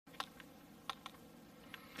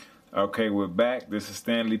Okay, we're back. This is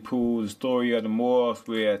Stanley Poole, the story of the Moors.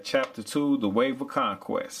 We're at chapter 2, the wave of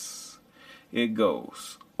conquest. It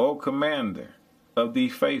goes, O commander of the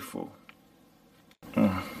faithful.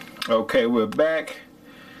 Okay, we're back.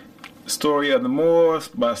 Story of the Moors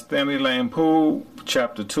by Stanley Lane Poole,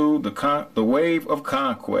 chapter 2, the wave of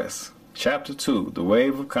conquest. Chapter 2, the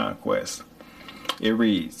wave of conquest. It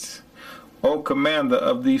reads, O commander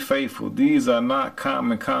of the faithful, these are not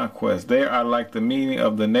common conquests. They are like the meeting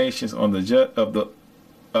of the nations on the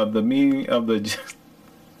meeting of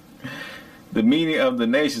the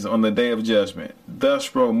nations on the day of judgment.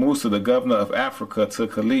 Thus wrote Musa, the governor of Africa, to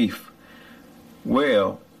Caliph,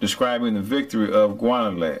 well, describing the victory of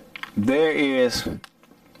Guanalet. There is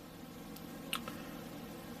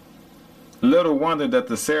little wonder that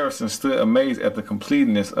the Saracens stood amazed at the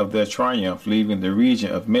completeness of their triumph, leaving the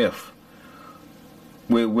region of myth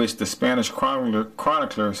with which the Spanish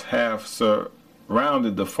chroniclers have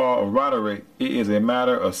surrounded the fall of Roderick. It is a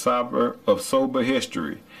matter of sober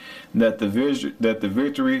history that the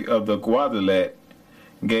victory of the Guadalete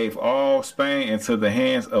gave all Spain into the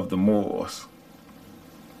hands of the Moors.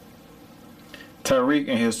 Tariq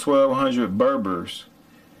and his 1,200 Berbers.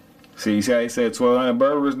 See, you see how he said 1,200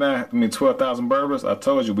 Berbers now? 12,000 Berbers? I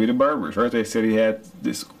told you, we the Berbers. Right? They said he had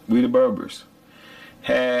this, we the Berbers.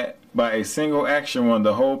 Had by a single action won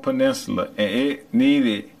the whole peninsula, and it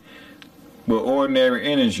needed with ordinary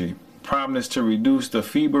energy, promised to reduce the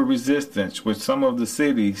feeble resistance which some of the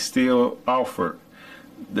cities still offered.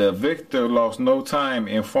 The victor lost no time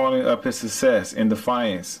in following up his success in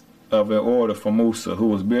defiance of an order from Musa, who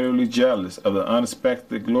was bitterly jealous of the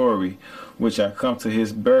unexpected glory which had come to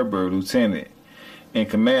his Berber lieutenant, and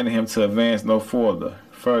commanded him to advance no further.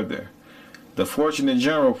 The fortunate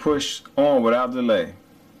general pushed on without delay.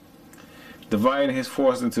 Dividing his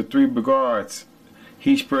force into 3 brigades,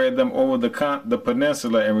 he spread them over the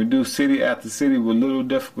peninsula and reduced city after city with little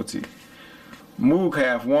difficulty.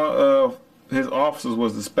 Mughaf, one of his officers,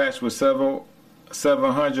 was dispatched with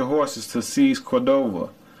 700 horses to seize Cordova.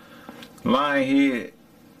 Lying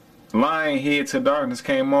hid till darkness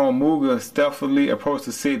came on, Mughal stealthily approached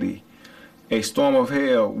the city, a storm of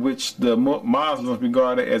hell, which the Muslims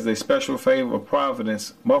regarded as a special favor of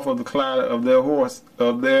Providence, muffled the clatter of their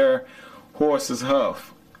horses'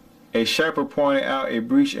 hoof. A shepherd pointed out a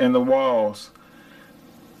breach in the walls,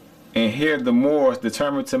 and here the Moors,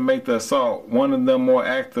 determined to make the assault, one of them more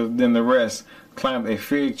active than the rest, climbed a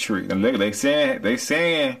fig tree. And look, they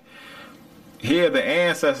saying here the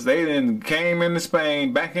ancestors, they then came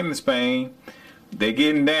back into Spain. They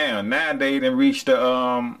getting down. Now they done reached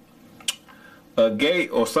a gate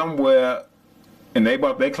or somewhere, and they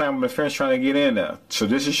climbed the fence trying to get in there. So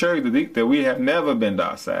this is show you that we have never been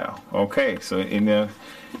docile. Okay, so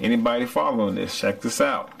anybody following this, check this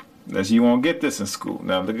out. You won't get this in school.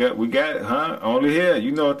 Now we got it, huh? Only here.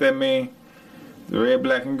 You know what that means. The red,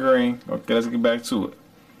 black, and green. Okay, let's get back to it.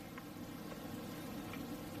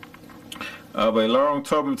 But Laurent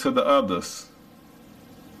told him to the others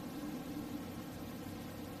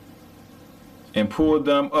and pulled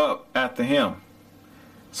them up after him.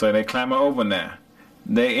 So they climbing over now.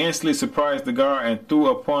 They instantly surprised the guard and threw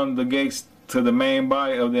upon the gates to the main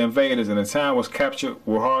body of the invaders, and the town was captured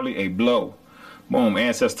with hardly a blow. Boom,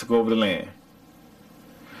 ancestors took over the land.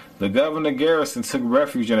 The governor garrison took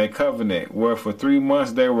refuge in a convent, where for 3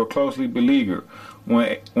 months they were closely beleaguered.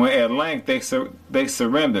 When at length they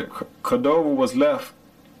surrendered, Cordova was left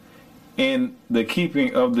in the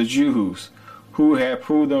keeping of the Jews, who had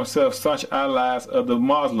proved themselves such allies of the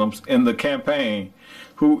Muslims in the campaign,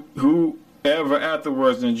 who ever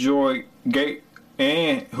afterwards enjoyed great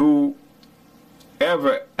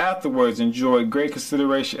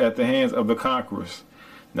consideration at the hands of the conquerors.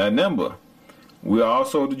 Now remember, we are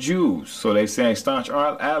also the Jews, so they saying staunch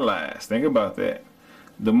allies. Think about that.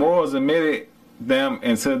 The Moors admitted them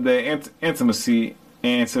into their intimacy,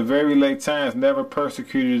 and to very late times never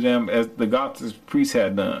persecuted them as the Gothic priests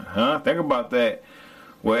had done. Think about that.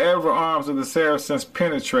 Wherever arms of the Saracens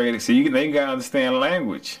penetrated, see, they got to understand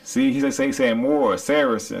language. See, he's saying Moors,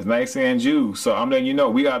 Saracens, now he's saying Jews. So I'm letting you know,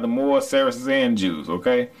 we are the Moors, Saracens, and Jews,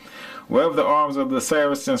 okay? Wherever the arms of the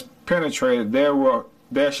Saracens penetrated, there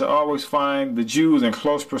shall always find the Jews in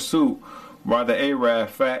close pursuit, while the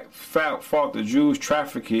Arab fought the Jews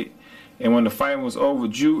trafficked. And when the fighting was over,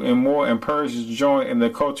 Jew and Moor and Persians joined in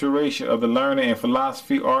the cultivation of the learning and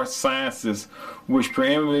philosophy, arts, sciences, which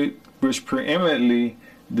preeminently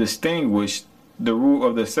distinguished the rule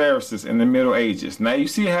of the Saracens in the Middle Ages. Now you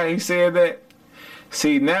see how he said that?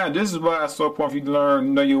 See, now this is why it's so important for you to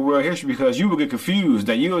know your world history, because you will get confused.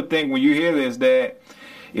 Now you would think when you hear this that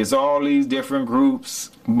it's all these different groups,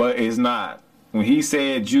 but it's not. when he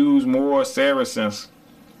said Jews, Moors, Saracens,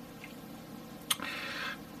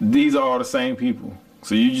 these are all the same people.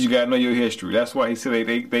 So you just gotta know your history. That's why he said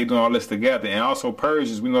they doing all this together. And also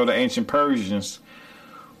Persians, we know the ancient Persians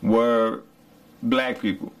were black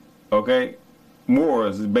people. Okay?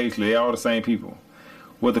 Moors is basically they all the same people.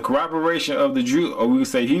 With the corroboration of the Jew, or we would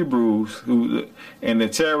say Hebrews, and the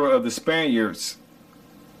terror of the Spaniards.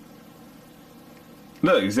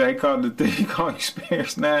 Look, he called you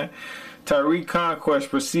Spaniards now. Tariq conquest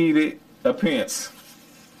proceeded apace.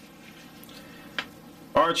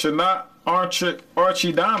 Archidona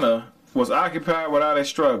was occupied without a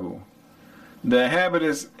struggle. The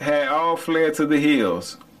inhabitants had all fled to the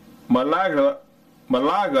hills. Malaga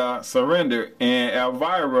surrendered, and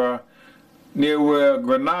Elvira, near where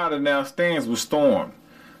Granada now stands, was stormed.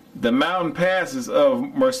 The mountain passes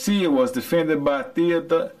of Murcia was defended by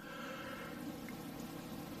Theodemir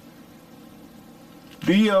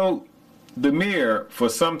for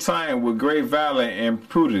some time with great valor and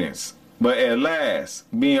prudence, but at last,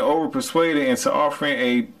 being overpersuaded into offering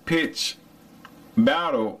a pitched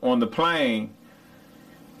battle on the plain,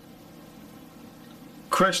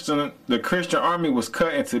 the Christian army was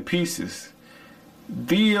cut into pieces.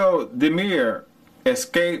 Theodemir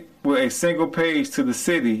escaped with a single page to the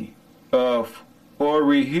city of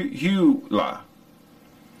Orihula.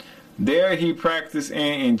 There he practiced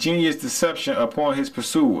an ingenious deception upon his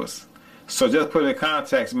pursuers. So just put it in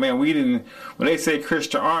context, man, when they say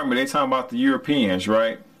Christian army, they talking about the Europeans,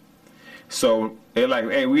 right? So they're like,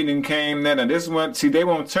 hey, we didn't came there. And this one, see, they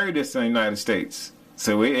won't tell you this in the United States.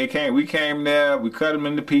 So we came there, we cut them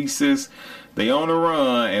into pieces. They on the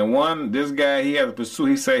run, and this guy, he had to pursue.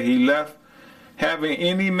 He said he left, having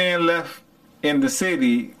any man left in the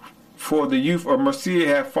city, for the youth of Murcia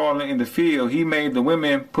had fallen in the field. He made the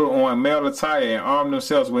women put on male attire and arm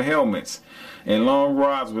themselves with helmets and long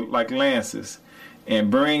rods like lances,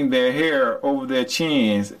 and bring their hair over their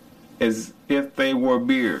chins as if they wore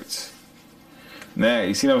beards. Now,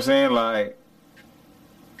 you see what I'm saying? Like,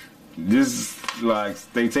 this, like,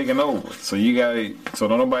 they taking over. So you gotta, so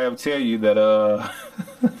don't nobody ever tell you that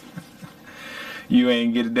you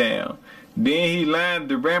ain't get it down. Then he lined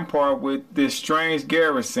the rampart with this strange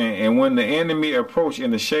garrison, and when the enemy approached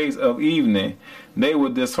in the shades of evening, they were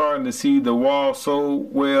disheartened to see the wall so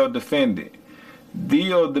well defended.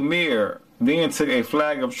 Theodemir then took a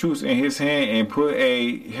flag of truce in his hand and put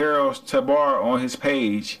a herald's tabard on his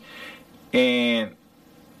page, and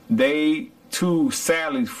they too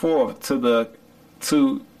sallied forth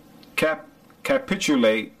to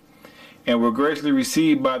capitulate, and were graciously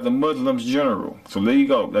received by the Muslims general. So there you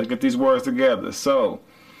go. Let's get these words together. So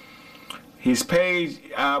his page,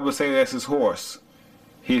 I would say that's his horse.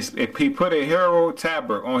 If he put a herald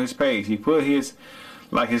tabard on his page, he put his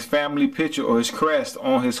family picture or his crest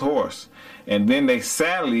on his horse, and then they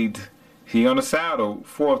sallied, he on the saddle,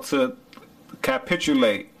 forth to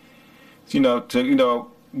capitulate, to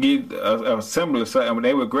get a semblance.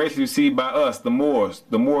 They were graciously received by us, the Moorish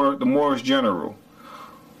general,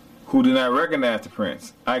 who did not recognize the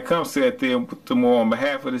prince. I come, said Theodemir, on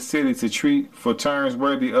behalf of the city to treat for terms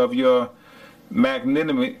worthy of your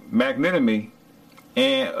magnanimity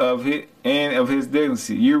and of his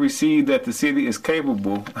dignity. You receive that the city is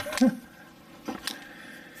capable.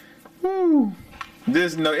 Woo.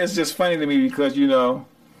 This, it's just funny to me because they don't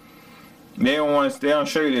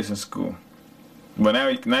show you this in school. But now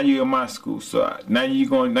you're in my school, so now you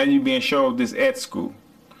being showed this at school.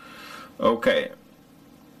 Okay.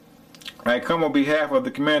 I come on behalf of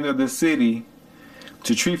the commander of the city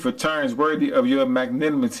to treat for terms worthy of your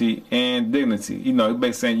magnanimity and dignity.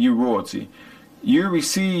 Basically saying you royalty. You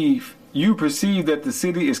perceive that the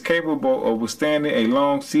city is capable of withstanding a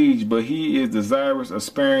long siege, but he is desirous of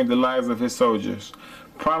sparing the lives of his soldiers.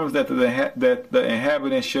 Promise that the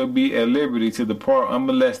inhabitants shall be at liberty to depart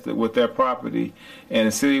unmolested with their property, and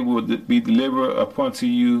the city will be delivered upon to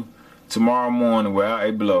you tomorrow morning without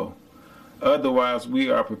a blow. Otherwise, we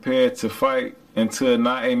are prepared to fight until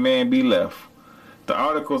not a man be left. The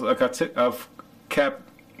articles of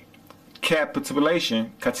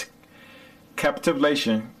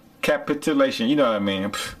capitulation, you know what I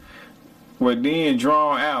mean, were then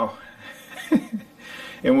drawn out.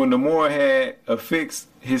 And when the Moor had affixed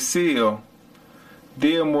his seal,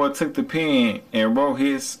 Theodemir took the pen and wrote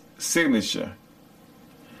his signature.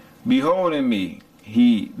 Beholding me,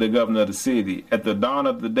 he, the governor of the city, at the dawn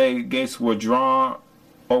of the day, gates were drawn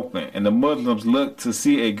open, and the Muslims looked to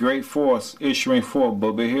see a great force issuing forth,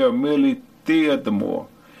 but beheld merely Theodemir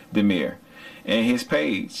and his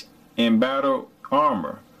page in battle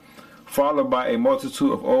armor. followed by a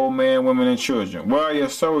multitude of old men, women, and children. Where are your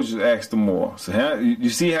soldiers? Asked the Moor. So you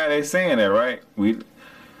see how they saying that, right?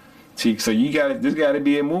 So you got this got to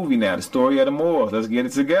be a movie now. The story of the Moors. Let's get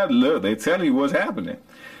it together. Look, they tell you what's happening.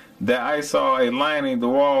 That I saw lining the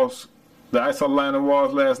walls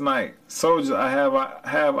last night. Soldiers, I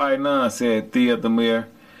have I none, said Theodomir.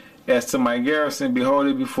 As to my garrison, behold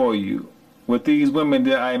it before you. With these women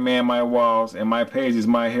did I man my walls, and my pages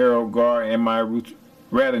my herald guard, and my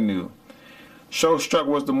retinue. So struck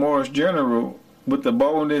was the Moorish general with the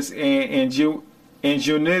boldness and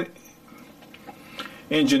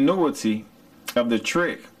ingenuity of the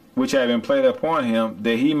trick which had been played upon him,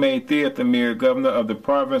 that he made Theodomir governor of the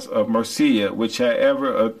province of Mercia, which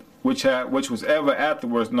was ever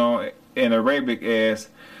afterwards known in Arabic as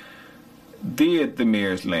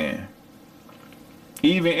Theodomir's land.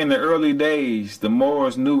 Even in the early days, the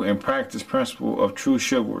Moors knew and practiced principle of true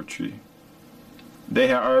chivalry. They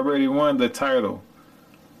had already won the title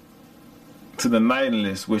to the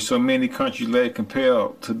knightliness which so many countries lay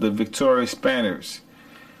compelled to the victorious Spaniards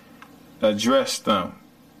addressed them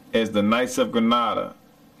as the Knights of Granada,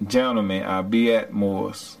 gentlemen, albeit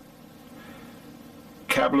Moors,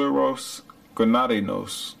 Caballeros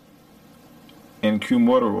Granadinos, and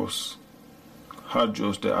Cumoros,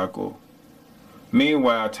 Hadros de Arco.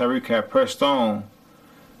 Meanwhile, Tariq had pressed on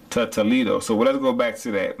to Toledo. So let's go back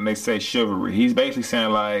to that. When they say chivalry, he's basically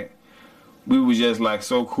saying like we were just like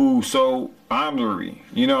so cool, so honorary.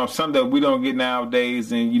 You know, something that we don't get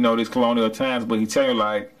nowadays in these colonial times. But he tell you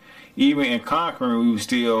like even in conquering, we were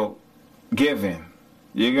still giving.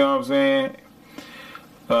 You know what I'm saying?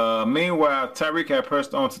 Meanwhile, Tariq had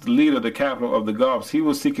pressed on to Toledo, the capital of the Goths. He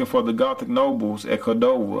was seeking for the Gothic nobles at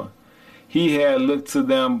Cordova. He had looked to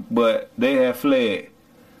them, but they had fled.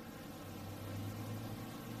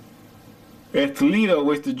 At Toledo,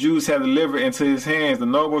 which the Jews had delivered into his hands, the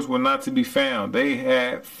nobles were not to be found. They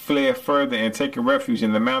had fled further and taken refuge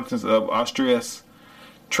in the mountains of Asturias.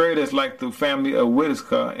 Traders like the family of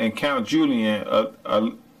Wittska and Count Julian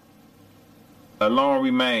alone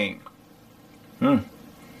remained.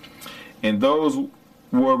 And those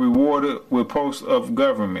were rewarded with posts of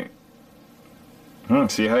government.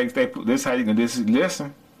 See how this? How you can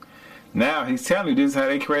listen? Now he's telling you this is how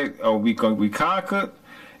they create. Oh, we conquered,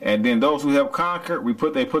 and then those who have conquered,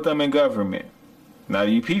 they put them in government. Now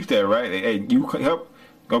you peep that, right? Hey, you help.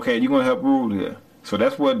 Okay, you're gonna help rule here. So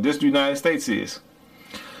that's what this United States is.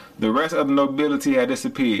 The rest of the nobility had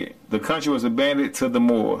disappeared. The country was abandoned to the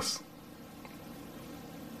Moors.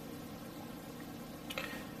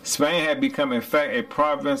 Spain had become, in fact, a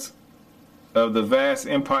province of the vast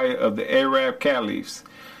empire of the Arab caliphs.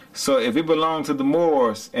 So if it belonged to the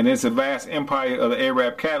Moors and it's a vast empire of the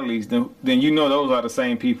Arab caliphs, then you know those are the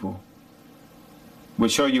same people.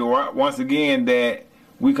 Which show you once again that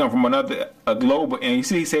we come from a global, and you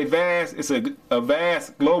see he say vast, it's a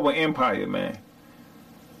vast global empire, man.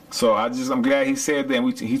 So I'm glad he said that,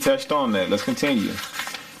 and he touched on that. Let's continue.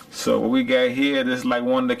 So what we got here, this is like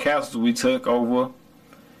one of the castles we took over.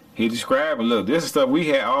 He described, look, this is stuff we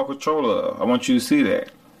had all control of. I want you to see that.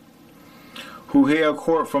 Who held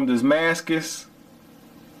court from Damascus,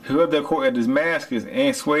 who held their court at Damascus,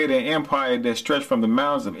 and swayed an empire that stretched from the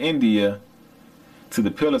mountains of India to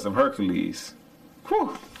the pillars of Hercules.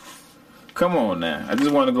 Whew. Come on now. I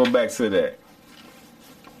just want to go back to that.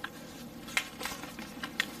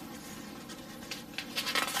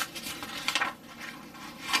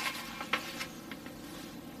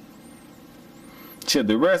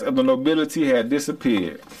 The rest of the nobility had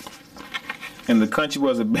disappeared, and the country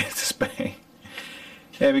was abandoned to Spain.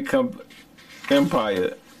 Had become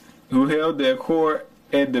empire, who held their court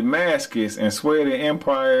at Damascus and swayed an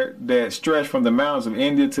empire that stretched from the mountains of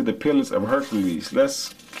India to the pillars of Hercules.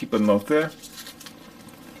 Let's keep a note there.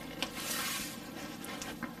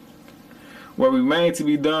 What remained to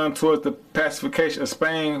be done towards the pacification of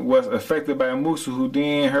Spain was effected by Musa, who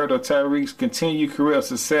then heard of Tariq's continued career of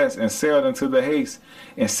success and sailed in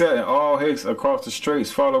all haste across the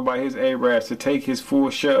straits, followed by his Arabs to take his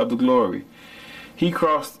full share of the glory. He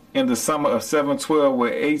crossed in the summer of 712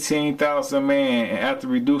 with 18,000 men, and after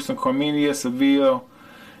reducing Comenia, Seville,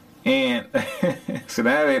 and so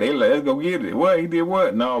now they like, let's go get it. What? He did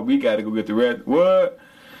what? No, we got to go get the red. What?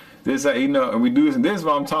 This, and reducing. This is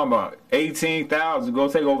what I'm talking about. 18,000 go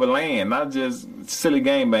take over land, not just silly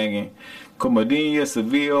game banging. Comedinia,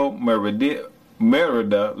 Seville, Merida,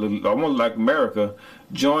 almost like America,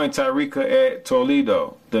 joined Tariqa at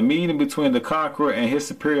Toledo. The meeting between the conqueror and his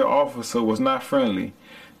superior officer was not friendly.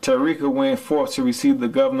 Tariqa went forth to receive the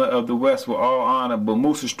governor of the West with all honor, but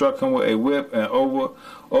Musa struck him with a whip and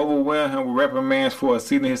overwhelmed him with reprimands for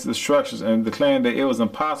exceeding his instructions and declaring that it was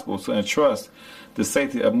impossible to entrust the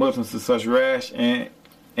safety of Muslims to such rash and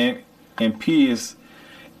impious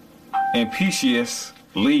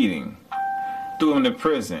leading. Threw him to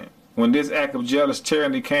prison. When this act of jealous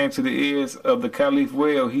tyranny came to the ears of the Caliph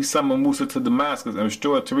Will, he summoned Musa to Damascus and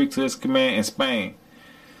restored Tariq to his command in Spain.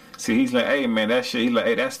 See, he's like, hey man, that shit, he's like,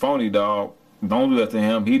 hey, that's phony, dog. Don't do that to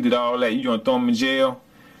him. He did all that. You gonna throw him in jail?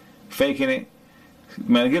 Faking it?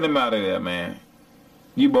 Man, get him out of there, man.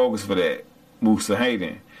 You bogus for that. Musa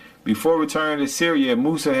Hayden. Before returning to Syria,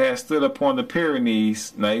 Musa had stood upon the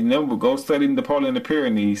Pyrenees. Now, remember, go study Napoleon in the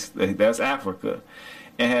Pyrenees. That's Africa.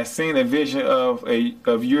 And had seen a vision of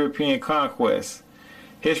European conquest.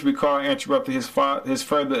 History card interrupted his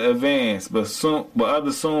further advance, but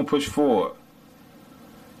others soon pushed forward.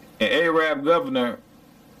 An Arab governor,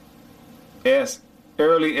 as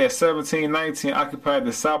early as 1719, occupied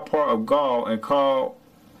the south part of Gaul and called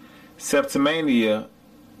Septimania,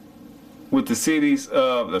 with the cities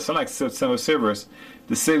of, that sound like September Severus,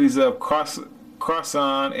 the cities of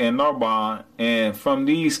Khorasan and Narbonne, and from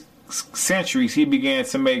these centuries he began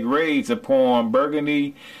to make raids upon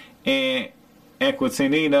Burgundy and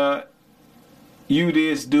Aquitania,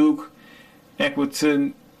 Eudes, Duke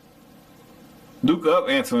of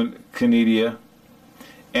Antonia,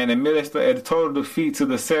 and administered a total defeat to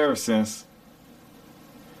the Saracens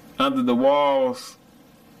under the walls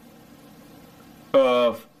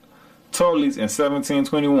of Toulouse in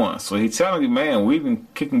 1721. So he's telling you, man, we've been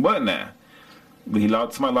kicking butt now. But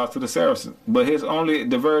somebody lost to the Saracens. But this only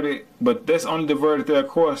diverted their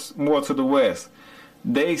course more to the west.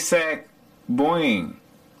 They sacked Boing,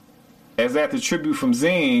 as that the tribute from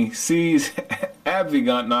Zine seized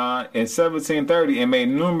Avignon in 1730 and made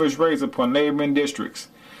numerous raids upon neighboring districts.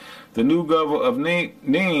 The new governor of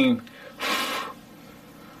Nîmes,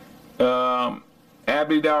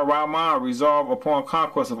 Abd al-Rahman, resolved upon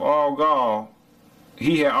conquest of all Gaul.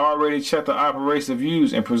 He had already checked the operations of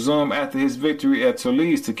Hughes and presumed after his victory at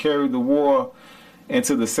Toulouse to carry the war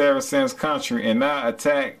into the Saracens' country, and now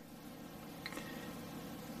attacked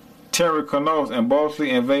Terriconos and boldly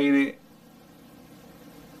invaded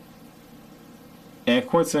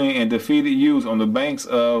Aquitaine and defeated Hughes on the banks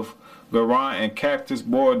of Garonne and captured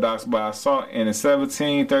Bordeaux by assault, and in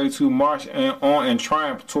 1732 marched on in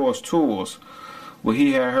triumph towards Tours, where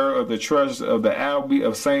he had heard of the treasures of the Abbey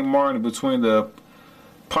of St. Martin between the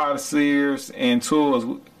Poitiers and Tours.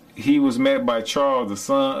 He was met by Charles, the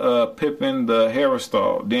son of Pippin the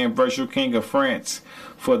Heristal, then virtual king of France,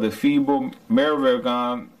 for the feeble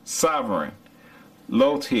Merovingian sovereign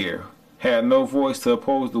Lothair had no voice to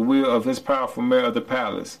oppose the will of his powerful mayor of the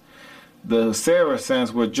palace. The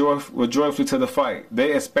Saracens were joyfully to the fight.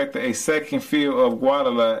 They expected a second field of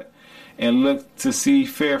Guadalete and looked to see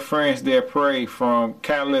fair France their prey from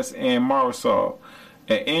Calais and Marisol.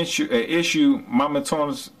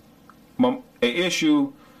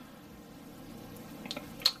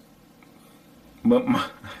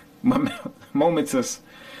 Momentous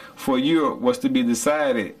for Europe was to be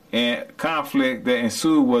decided, and conflict that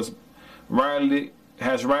ensued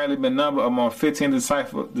has rightly been numbered among the 15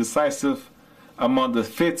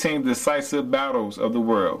 decisive battles of the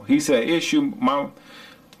world. He said, he's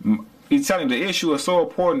telling the issue is so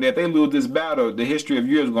important that if they lose this battle, the history of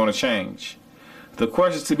Europe is going to change. The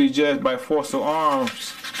question to be judged by force of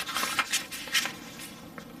arms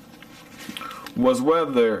was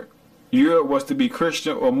whether Europe was to be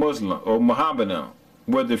Christian or Muslim or Mohammedan,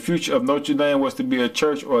 whether the future of Notre Dame was to be a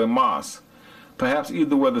church or a mosque. Perhaps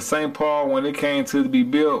either whether St. Paul, when it came to be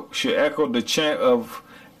built, should echo the chant of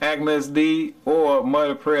Agnus Dei or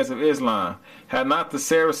muttered prayers of Islam. Had not the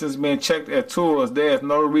Saracens been checked at Tours, there is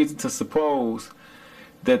no reason to suppose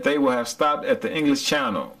that they would have stopped at the English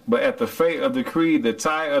Channel. But at the fate of the creed, the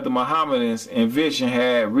tide of the Mohammedans in vision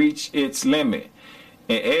had reached its limit,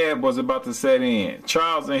 and ebb was about to set in.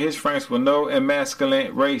 Charles and his Franks were no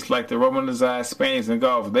emasculate race like the Romanized Spaniards and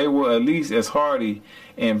Gauls. They were at least as hardy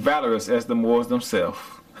and valorous as the Moors themselves.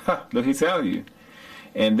 Look, he telling you.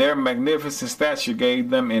 And their magnificent stature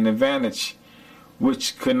gave them an advantage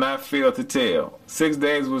which could not fail to tell. 6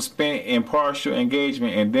 days were spent in partial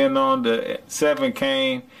engagement, and then on the 7th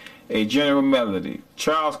came a general melody.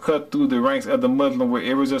 Charles cut through the ranks of the Muslims with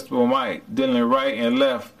irresistible might, dealing right and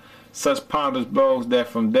left such ponderous blows that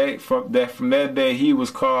from that day he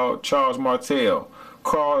was called Charles Martel,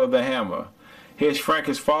 Carl of the Hammer. His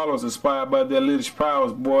Frankish followers, inspired by their leader's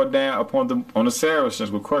prowess, bore down on the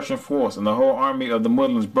Saracens with crushing force, and the whole army of the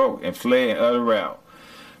Muslims broke and fled in utter rout.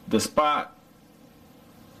 The spot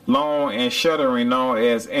long and shuddering, known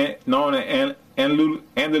as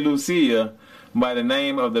Andalusia by the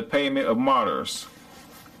name of the Pavement of Martyrs.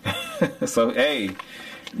 So, hey,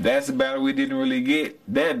 that's a battle we didn't really get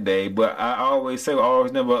that day, but I always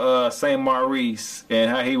never Saint Maurice and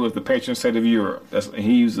how he was the patron saint of Europe.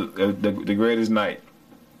 He was the greatest knight.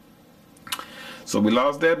 So we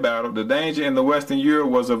lost that battle. The danger in the Western Europe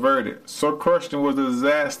was averted. So crushing was the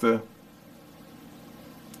disaster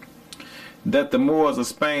that the Moors of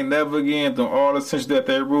Spain never again, through all the centuries that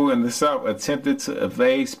they ruled in the south, attempted to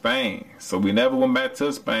evade Spain. So we never went back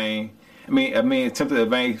to Spain. Attempted to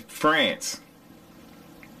invade France.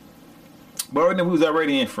 But we was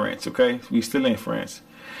already in France, okay? We still in France.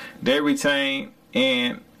 They retained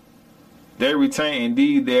indeed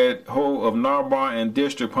their whole of Narbonne and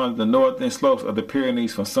district upon the northern slopes of the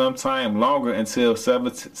Pyrenees for some time longer, until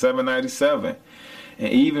 797,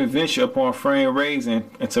 and even venture upon frame raising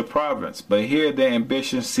into province. But here their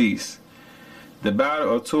ambition ceased. The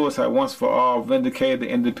battle of Tours had once for all vindicated the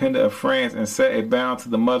independence of France and set a bound to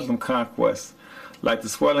the Muslim conquest. Like the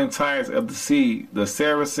swelling tides of the sea, the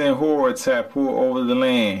Saracen hordes had poured over the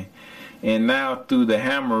land, and now through the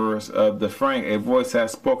hammerers of the Frank a voice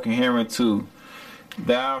has spoken hereunto,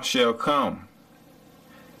 Thou shalt come,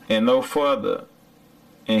 and no further,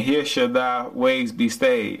 and here shall thy ways be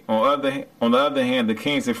stayed. On the other hand, the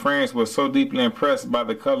kings of France were so deeply impressed by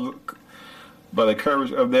the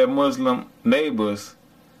courage of their Muslim neighbors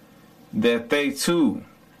that they too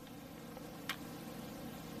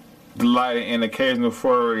delighted in occasional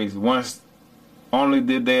forays. Once only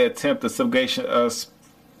did they attempt the subjugation of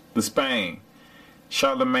the Spain,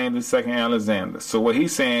 Charlemagne II Alexander. So what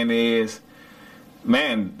he's saying is,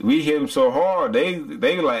 man, we hit them so hard, they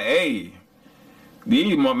like, hey,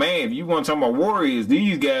 these, my man, if you want to talk about warriors,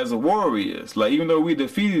 these guys are warriors. Like, even though we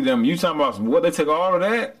defeated them, you talking about what, they took all of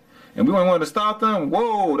that? And we want to stop them?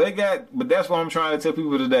 Whoa, but that's what I'm trying to tell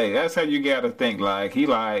people today. That's how you got to think. Like, he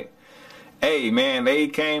like, hey, man, they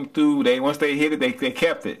came through. Once they hit it, they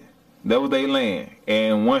kept it. That was their land.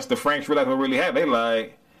 And once the French realized what really happened, they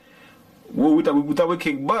like, well, we thought we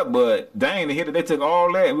kicked butt, but dang, they hit it. They took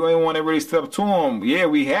all that. We didn't want to really step to them. Yeah,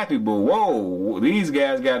 we happy, but whoa, these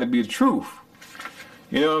guys got to be the truth.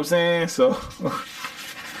 You know what I'm saying? So,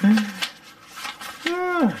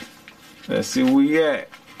 yeah. Let's see what we got.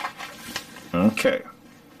 Okay.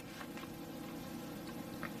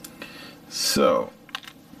 So,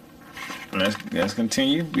 let's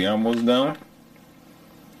continue. Be almost done.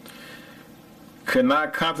 Could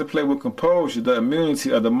not contemplate with composure the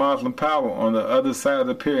immunity of the Muslim power on the other side of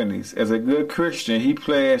the Pyrenees. As a good Christian, he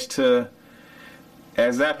pledged to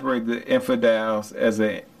exasperate the infidels as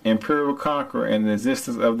an imperial conqueror in the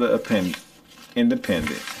existence of the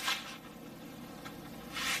independent.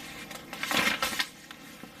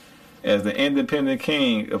 As the independent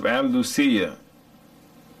king of Andalusia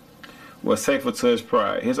was faithful to his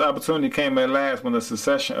pride. His opportunity came at last when the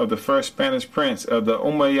succession of the first Spanish prince of the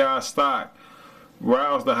Umayyad stock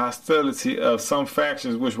roused the hostility of some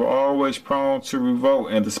factions which were always prone to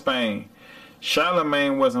revolt into Spain.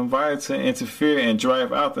 Charlemagne was invited to interfere and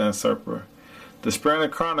drive out the usurper. The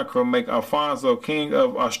Spanish Chronicle make Alfonso king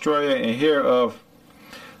of Australia and hear of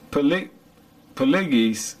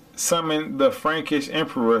Pelagius summoned the Frankish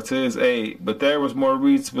emperor to his aid, but there was more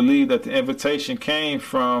reason to believe that the invitation came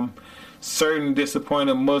from certain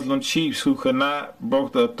disappointed Muslim chiefs who could not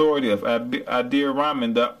brook the authority of Adir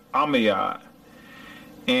Rahman the Umayyad,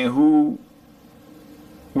 and who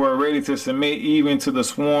were ready to submit even to the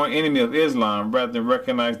sworn enemy of Islam rather than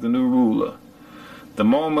recognize the new ruler. The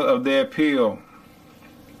moment of their appeal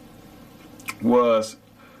was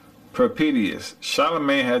propitious.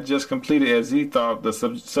 Charlemagne had just completed, as he thought, the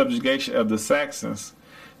subjugation of the Saxons.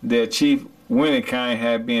 Their chief Winikind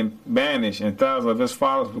had been banished, and thousands of his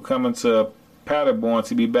followers were coming to Paderborn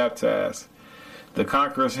to be baptized. The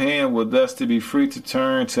conqueror's hand was thus to be free to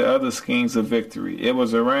turn to other schemes of victory. It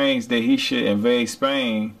was arranged that he should invade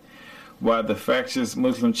Spain, while the factious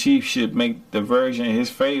Muslim chief should make diversion in his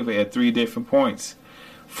favor at 3 different points.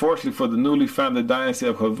 Fortunately for the newly founded dynasty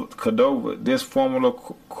of Cordova, this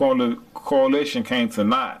formidable coalition came to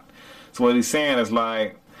naught. So what he's saying is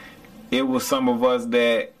like, it was some of us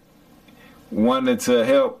that wanted to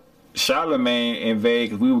help Charlemagne invade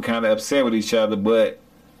because we were kind of upset with each other, but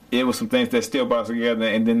it was some things that still brought us together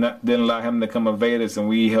and didn't allow him to come invade us, and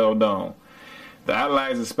we held on. The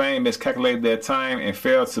allies of Spain miscalculated their time and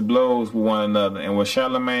fell to blows with one another, and when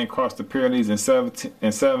Charlemagne crossed the Pyrenees in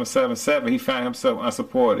 777, he found himself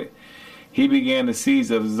unsupported. He began the siege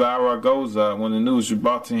of Zaragoza when the news was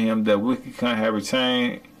brought to him that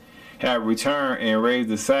Winikind had returned and raised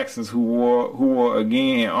the Saxons who were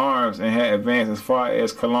again in arms and had advanced as far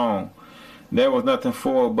as Cologne. There was nothing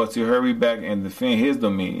for it but to hurry back and defend his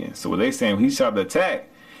dominion. So what they saying, he tried to attack,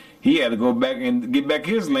 he had to go back and get back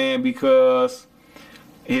his land because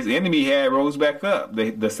his enemy had rose back up,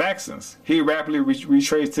 the Saxons. He rapidly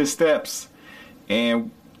retraced his steps, and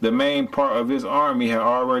the main part of his army had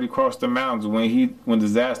already crossed the mountains when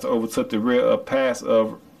disaster overtook the rear pass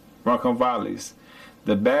of Roncesvalles.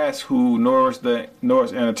 The Basques, who nourished an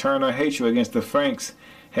eternal hatred against the Franks,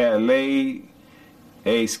 had laid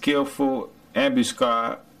a skillful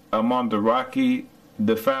ambuscade among the rocky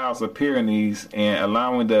defiles of Pyrenees, and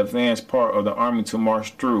allowing the advanced part of the army to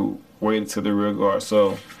march through, waited to the rear guard.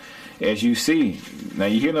 So, as you see, now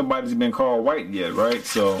you hear nobody's been called white yet, right?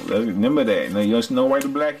 So let's remember that. Now you don't know white or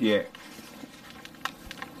black yet.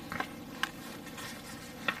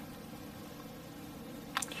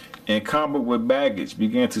 And combat with baggage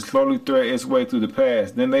began to slowly thread its way through the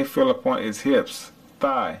pass. Then they fell upon its hips,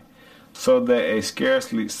 thigh, so that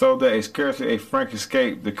scarcely a Frank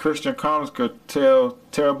escaped. The Christian chroniclers tell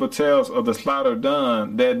terrible tales of the slaughter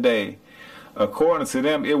done that day. According to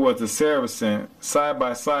them, it was the Saracen, side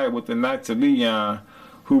by side with the Knights of Leon,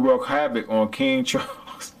 who wreaked havoc on King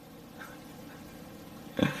Charles.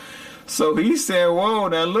 So he said, whoa,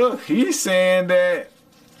 now look, he's saying that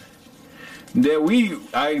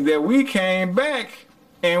we came back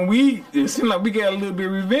and it seemed like we got a little bit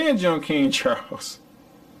of revenge on King Charles.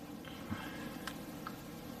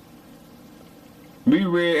 We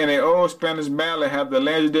read in an old Spanish ballad how the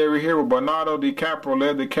legendary hero Bernardo de Capro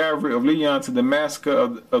led the cavalry of Leon to the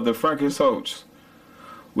massacre of the Frankish hosts.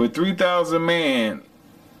 With 3,000 men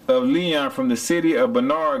of Leon from the city of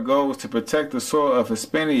Bernard goes to protect the soil of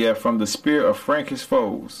Hispania from the spear of Frankish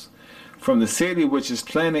foes. From the city which is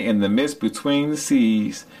planted in the midst between the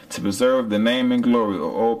seas, to preserve the name and glory of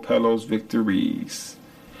old Pelo's victories.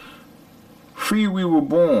 Free we were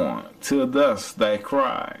born, till thus thy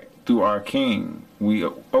cry, through our king we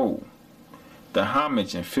owe the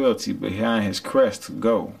homage and fealty behind his crest to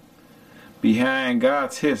go. Behind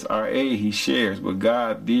God's hiss our aid he shares, with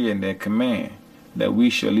God dear in their command, that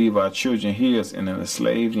we shall leave our children here in an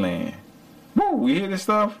enslaved land. Woo, we hear this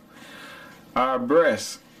stuff? Our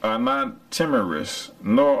breasts are not timorous,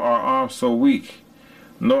 nor our arms so weak,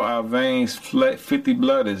 nor our veins 50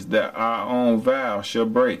 blooders, that our own vow shall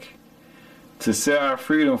break. To sell our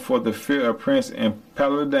freedom for the fear of prince and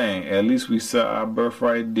paladin, at least we sell our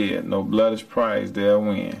birthright dear, no bloodish prize they'll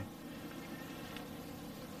win.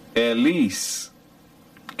 At least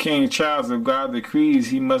King Charles, if God decrees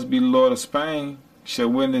he must be Lord of Spain, shall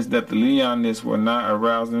witness that the Leonists were not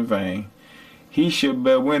aroused in vain. He shall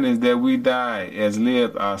bear witness that we died as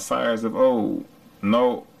lived our sires of old,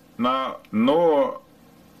 nor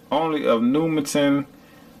only of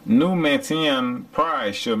Numantian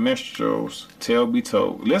pride shall minstrels tale be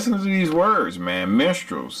told. Listen to these words, man.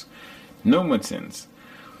 Minstrels, Numantans,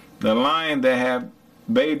 the lion that hath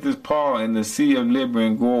bathed his paw in the sea of liberty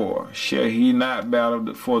and gore, shall he not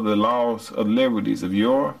battle for the laws of liberties of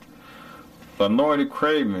yore? Anointed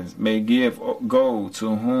cravens may give gold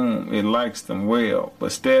to whom it likes them well,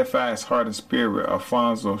 but steadfast heart and spirit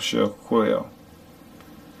Alfonso shall quell.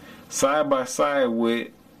 Side by side with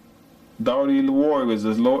doughty warriors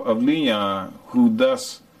of Leon, who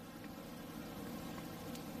thus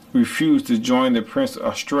refused to join the Prince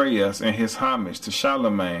of Asturias in his homage to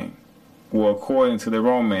Charlemagne, were, according to the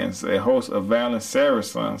Romans, a host of valiant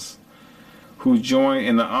Saracens, who joined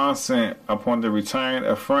in the onset upon the retirement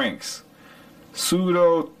of Franks.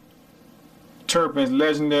 Pseudo-Turpin's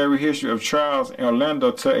legendary history of Charles and Orlando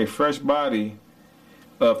to a fresh body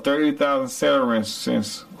of 30,000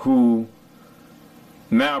 Saracens who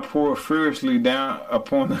now poured furiously down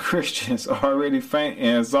upon the Christians, already faint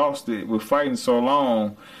and exhausted with fighting so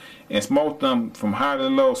long, and smote them from high to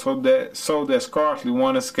low, so that scarcely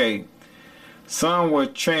one escaped. Some were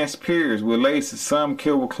transpierced with laces, some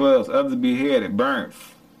killed with clubs, others beheaded, burnt,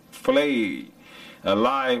 flayed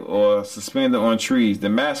alive, or suspended on trees. The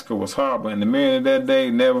massacre was horrible, and the memory of that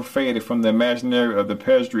day never faded from the imaginary of the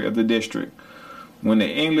peasantry of the district. When the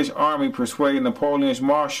English army persuaded Napoleon's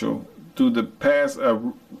marshal through the pass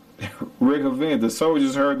of Rigavin, the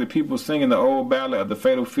soldiers heard the people singing the old ballad of the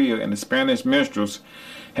fatal field, and the Spanish minstrels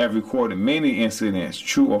have recorded many incidents,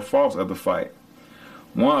 true or false, of the fight.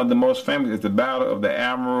 One of the most famous is the Battle of the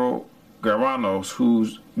Admiral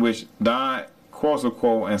Garanos, which Don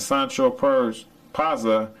Quetzalcoatl and Sancho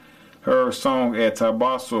Panza heard sung at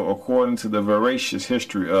Tabaso, according to the veracious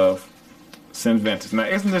history of Cervantes. Now,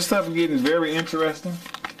 isn't this stuff getting very interesting?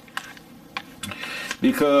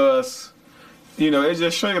 Because it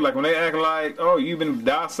just shows you, like, when they act like, oh, you've been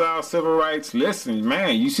docile, civil rights. Listen,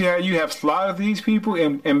 man, you see how you have slaughtered these people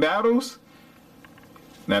in battles?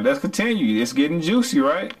 Now, let's continue. It's getting juicy,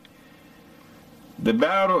 right? The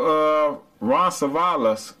Battle of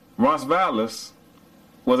Roncesvalles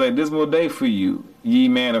was a dismal day for you, ye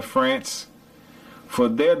men of France, for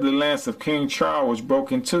there the lance of King Charles was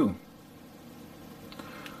broken too.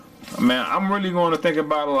 Man, I'm really going to think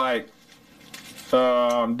about, like,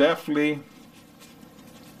 definitely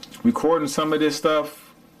recording some of this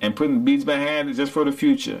stuff and putting beats behind it just for the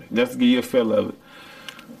future, just to give you a feel of it.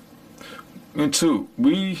 And two,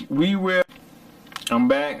 we will. I'm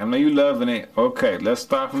back. I know you loving it. Okay, let's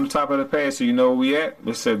start from the top of the page so you know where we at.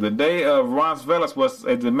 It said, the day of Roncesvalles was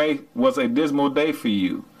a dismal day for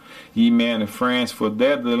you, ye men of France, for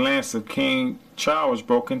there the lance of King Charles was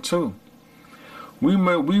broken too. We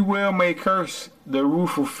well may curse the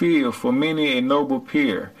rueful field for many a noble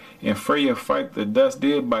peer, and frayer fight the dust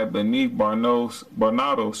did by beneath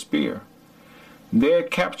Bernardo's spear. Their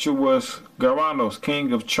capture was Garanos,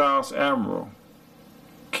 King Charles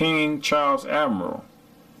Admiral.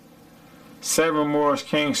 7 Moorish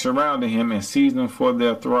kings surrounded him and seized him for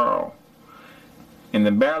their thrall. And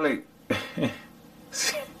the ballad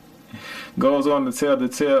goes on to tell the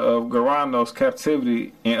tale of Garanos'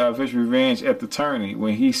 captivity and of his revenge at the tourney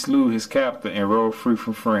when he slew his captor and rode free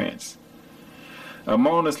from France.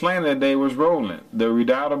 Among the slain that day was Roland, the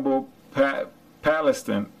redoubtable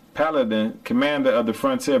paladin, commander of the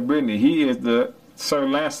frontier of Brittany. He is the Sir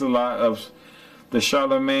Lancelot of the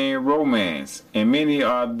Charlemagne romance, and many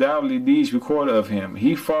are doubly deeds recorded of him.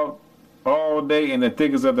 He fought all day in the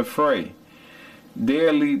thickets of the fray,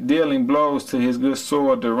 dealing blows to his good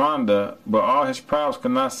sword Duranda, but all his prowess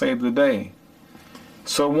could not save the day.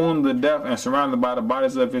 So wounded to death and surrounded by the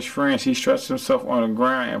bodies of his friends, he stretched himself on the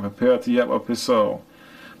ground and prepared to yield up his soul.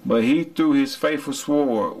 But he threw his faithful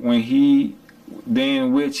sword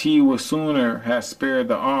than which he would sooner have spared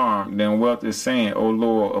the arm than wealth is saying, O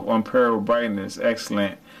Lord of unparalleled brightness,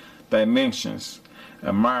 excellent dimensions,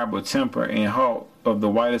 admirable temper and halt of the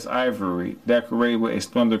whitest ivory, decorated with a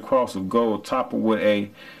splendid cross of gold, toppled with a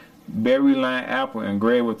berry-lined apple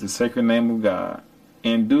engraved with the sacred name of God,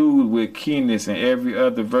 endued with keenness and every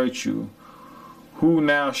other virtue. Who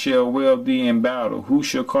now shall wield thee in battle? Who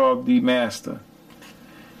shall call thee master?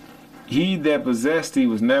 He that possessed thee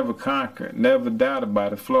was never conquered, never daunted by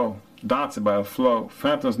the flow.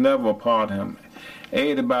 Phantoms never appalled him.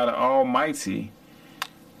 Aided by the Almighty,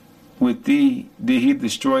 with thee did he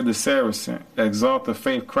destroy the Saracen, exalt the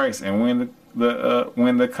faith of Christ, and win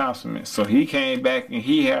the consummate. So he came back and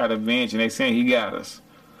he had revenge, and they saying he got us.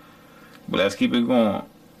 But let's keep it going.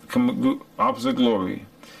 Opposite glory.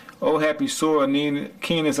 O happy sword,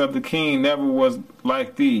 keenness of the king never was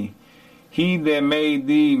like thee. He that made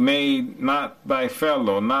thee made not thy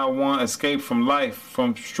fellow, not one escaped from life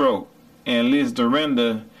from stroke, and lest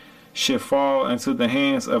Duranda should fall into the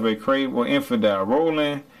hands of a crave or infidel.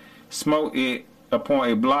 Roland smote it upon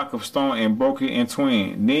a block of stone and broke it in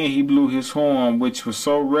twain. Then he blew his horn, which was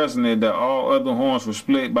so resonant that all other horns were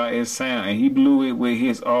split by its sound, and he blew it with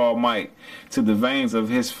his all might, till the veins of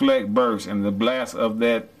his flesh burst, and the blast of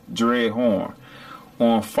that dread horn.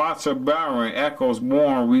 On Father Byron, echoes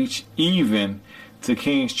born reached even to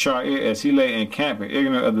King Charles as he lay encamped,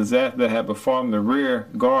 ignorant of the disaster that had befallen the rear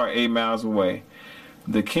guard 8 miles away.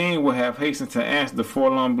 The king would have hastened to answer the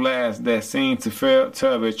forlorn blast that seemed to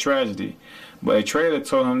tell of a tragedy, but a traitor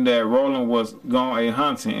told him that Roland was gone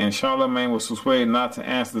a-hunting, and Charlemagne was persuaded not to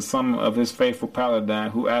answer the summons of his faithful paladin,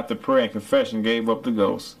 who after prayer and confession gave up the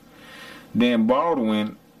ghost. Then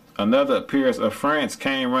Baldwin, another peer of France,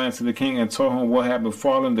 came running to the king and told him what had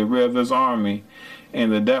befallen the rear of his army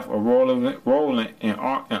and the death of Roland and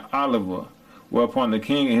Oliver, whereupon the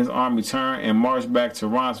king and his army turned and marched back to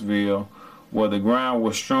Roncesvalles, where the ground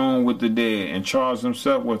was strewn with the dead, and Charles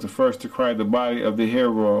himself was the first to cry the body of the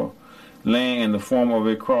hero laying in the form of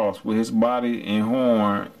a cross, with his body and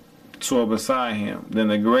horn tore beside him. Then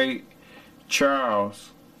the great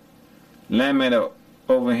Charles lamented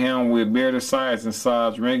over him with bearded sighs and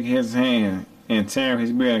sobs, wringing his hand and tearing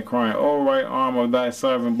his beard and crying, O right arm of thy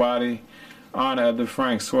servant body, honor of the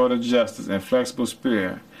Franks, sword of justice, inflexible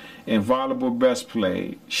spear, inviolable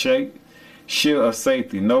breastplate, shield of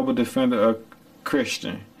safety, noble defender of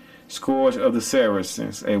Christian, scourge of the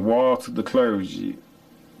Saracens, a wall to the clergy,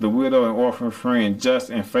 the widow and orphan friend, just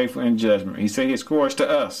and faithful in judgment. He said he scourged to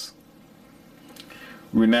us.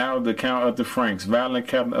 Renowned the Count of the Franks, valiant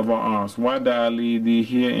captain of our arms, why did I leave thee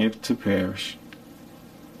here to perish?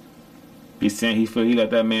 He's saying he let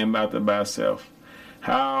that man out there by himself.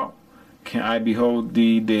 How can I behold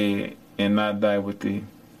thee dead and not die with thee?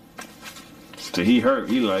 So he hurt.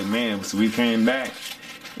 He like, man, so we came back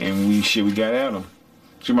and we got at him.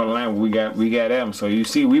 My line, we got at him. So you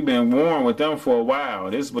see, we've been warned with them for a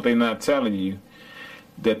while. This is what they're not telling you,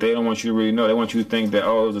 that they don't want you to really know. They want you to think that,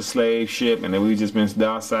 oh, it was a slave ship and that we just been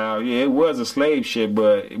docile. Yeah, it was a slave ship,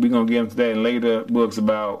 but we're gonna get into that in later books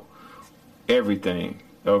about everything.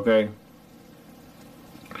 Okay.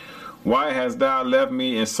 Why hast thou left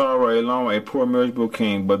me in sorrow alone, a poor miserable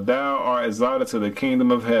king? But thou art exalted to the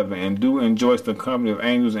kingdom of heaven, and do enjoy the company of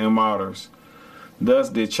angels and martyrs. Thus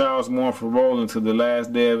did Charles mourn for Roland to the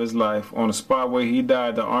last day of his life. On the spot where he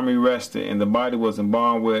died, the army rested, and the body was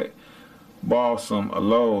embalmed with balsam,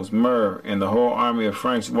 aloes, myrrh, and the whole army of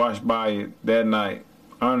Franks watched by it that night,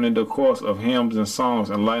 honoring the course of hymns and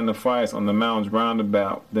songs, and lighting the fires on the mountains round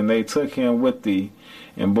about. Then they took him with thee,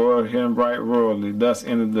 and bore him right royally. Thus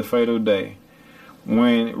ended the fatal day,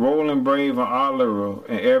 when Roland brave and honorable,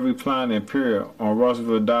 and every plant imperial on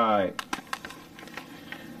Roosevelt died.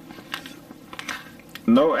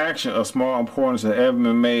 No action of small importance has ever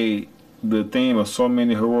been made the theme of so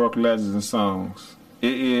many heroic legends and songs.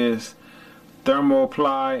 It is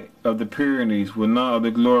Thermopylae of the Pyrenees, with none of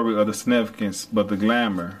the glory or the significance, but the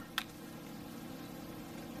glamour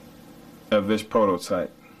of its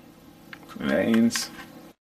prototype. And that ends